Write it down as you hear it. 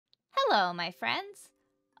Hello, my friends.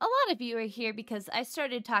 A lot of you are here because I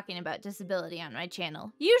started talking about disability on my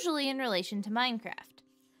channel, usually in relation to Minecraft.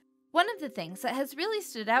 One of the things that has really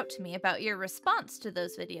stood out to me about your response to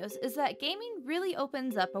those videos is that gaming really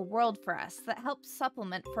opens up a world for us that helps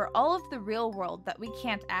supplement for all of the real world that we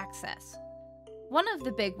can't access. One of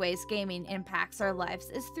the big ways gaming impacts our lives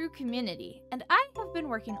is through community, and I have been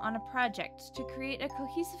working on a project to create a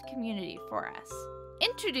cohesive community for us.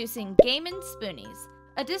 Introducing Gamin Spoonies,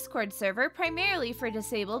 a Discord server primarily for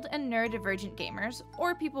disabled and neurodivergent gamers,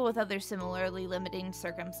 or people with other similarly limiting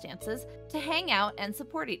circumstances, to hang out and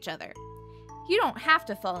support each other. You don't have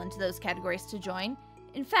to fall into those categories to join.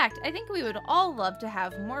 In fact, I think we would all love to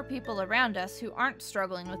have more people around us who aren't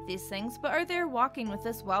struggling with these things, but are there walking with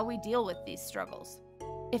us while we deal with these struggles.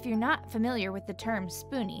 If you're not familiar with the term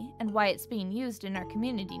Spoonie and why it's being used in our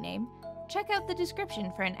community name, check out the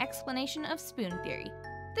description for an explanation of spoon theory.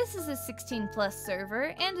 This is a 16+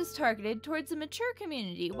 server and is targeted towards a mature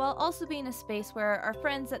community while also being a space where our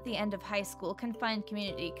friends at the end of high school can find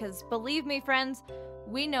community, because believe me friends,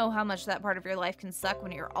 we know how much that part of your life can suck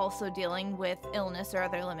when you're also dealing with illness or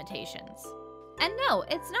other limitations. And no,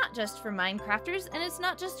 it's not just for Minecrafters and it's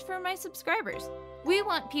not just for my subscribers. We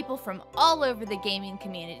want people from all over the gaming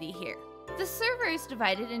community here. The server is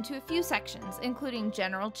divided into a few sections, including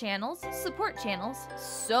general channels, support channels,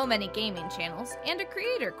 so many gaming channels, and a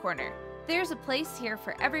creator corner. There's a place here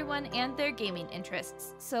for everyone and their gaming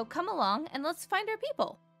interests, so come along and let's find our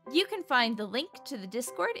people. You can find the link to the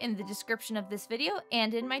Discord in the description of this video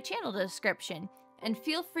and in my channel description, and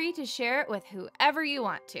feel free to share it with whoever you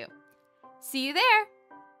want to. See you there!